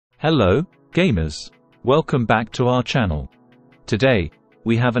Hello, gamers. Welcome back to our channel. Today,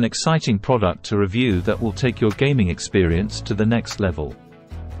 we have an exciting product to review that will take your gaming experience to the next level.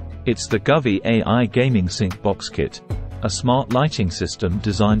 It's the Govee AI Gaming Sync Box Kit, a smart lighting system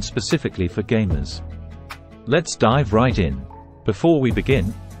designed specifically for gamers. Let's dive right in. Before we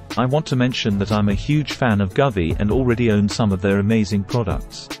begin, I want to mention that I'm a huge fan of Govee and already own some of their amazing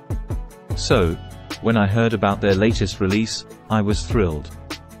products. So, when I heard about their latest release, I was thrilled.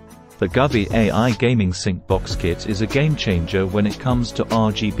 The Govee AI Gaming Sync Box Kit is a game-changer when it comes to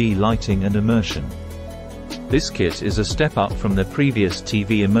RGB lighting and immersion. This kit is a step up from their previous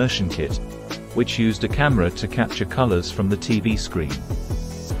TV immersion kit, which used a camera to capture colors from the TV screen.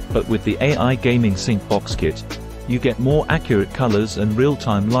 But with the AI Gaming Sync Box Kit, you get more accurate colors and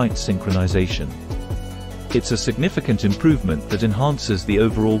real-time light synchronization. It's a significant improvement that enhances the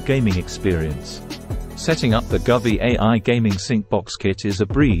overall gaming experience. Setting up the Govee AI Gaming Sync Box Kit is a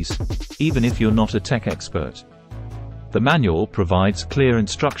breeze, even if you're not a tech expert. The manual provides clear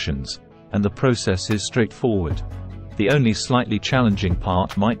instructions, and the process is straightforward. The only slightly challenging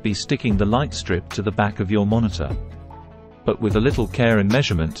part might be sticking the light strip to the back of your monitor. But with a little care and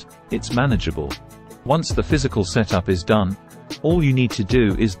measurement, it's manageable. Once the physical setup is done, all you need to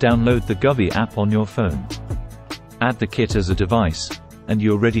do is download the Govee app on your phone. Add the kit as a device, and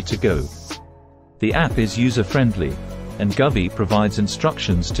you're ready to go. The app is user-friendly, and Govee provides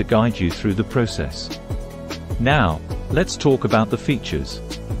instructions to guide you through the process. Now, let's talk about the features.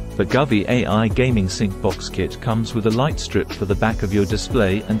 The Govee AI Gaming Sync Box Kit comes with a light strip for the back of your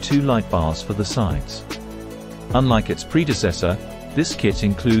display and 2 light bars for the sides. Unlike its predecessor, this kit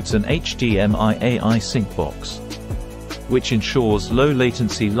includes an HDMI AI sync box, which ensures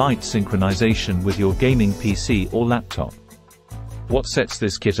low-latency light synchronization with your gaming PC or laptop. What sets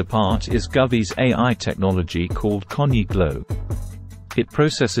this kit apart is Govee's AI technology called Govee Glow. It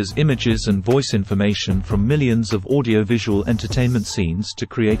processes images and voice information from millions of audiovisual entertainment scenes to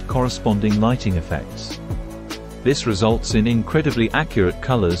create corresponding lighting effects. This results in incredibly accurate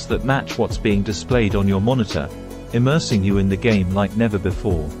colors that match what's being displayed on your monitor, immersing you in the game like never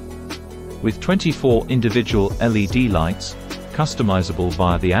before. With 24 individual LED lights, customizable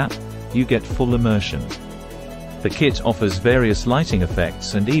via the app, you get full immersion. The kit offers various lighting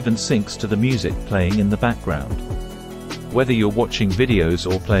effects and even syncs to the music playing in the background. Whether you're watching videos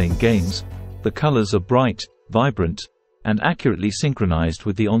or playing games, the colors are bright, vibrant, and accurately synchronized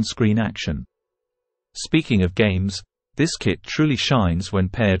with the on-screen action. Speaking of games, this kit truly shines when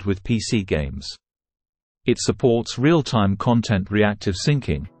paired with PC games. It supports real-time content reactive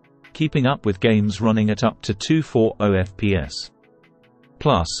syncing, keeping up with games running at up to 240 FPS.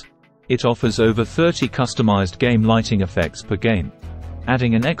 Plus, it offers over 30 customized game lighting effects per game,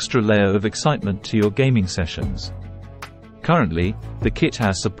 adding an extra layer of excitement to your gaming sessions. Currently, the kit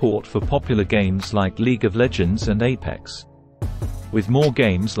has support for popular games like League of Legends and Apex, with more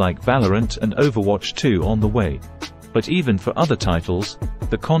games like Valorant and Overwatch 2 on the way. But even for other titles,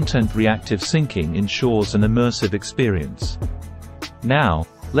 the content reactive syncing ensures an immersive experience. Now,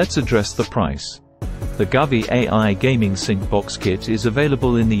 let's address the price. The Govee AI Gaming Sync Box Kit is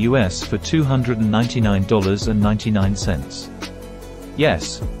available in the US for $299.99.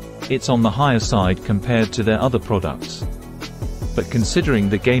 Yes, it's on the higher side compared to their other products. But considering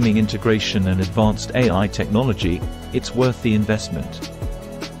the gaming integration and advanced AI technology, it's worth the investment.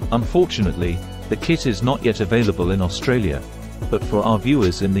 Unfortunately, the kit is not yet available in Australia, but for our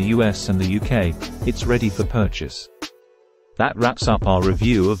viewers in the US and the UK, it's ready for purchase. That wraps up our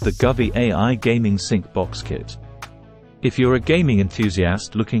review of the Govee AI Gaming Sync Box Kit. If you're a gaming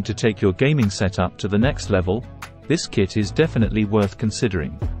enthusiast looking to take your gaming setup to the next level, this kit is definitely worth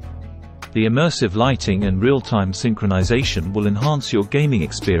considering. The immersive lighting and real-time synchronization will enhance your gaming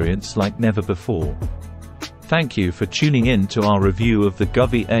experience like never before. Thank you for tuning in to our review of the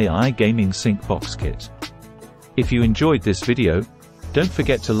Govee AI Gaming Sync Box Kit. If you enjoyed this video, don't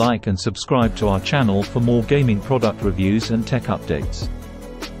forget to like and subscribe to our channel for more gaming product reviews and tech updates.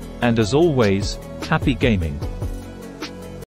 And as always, happy gaming!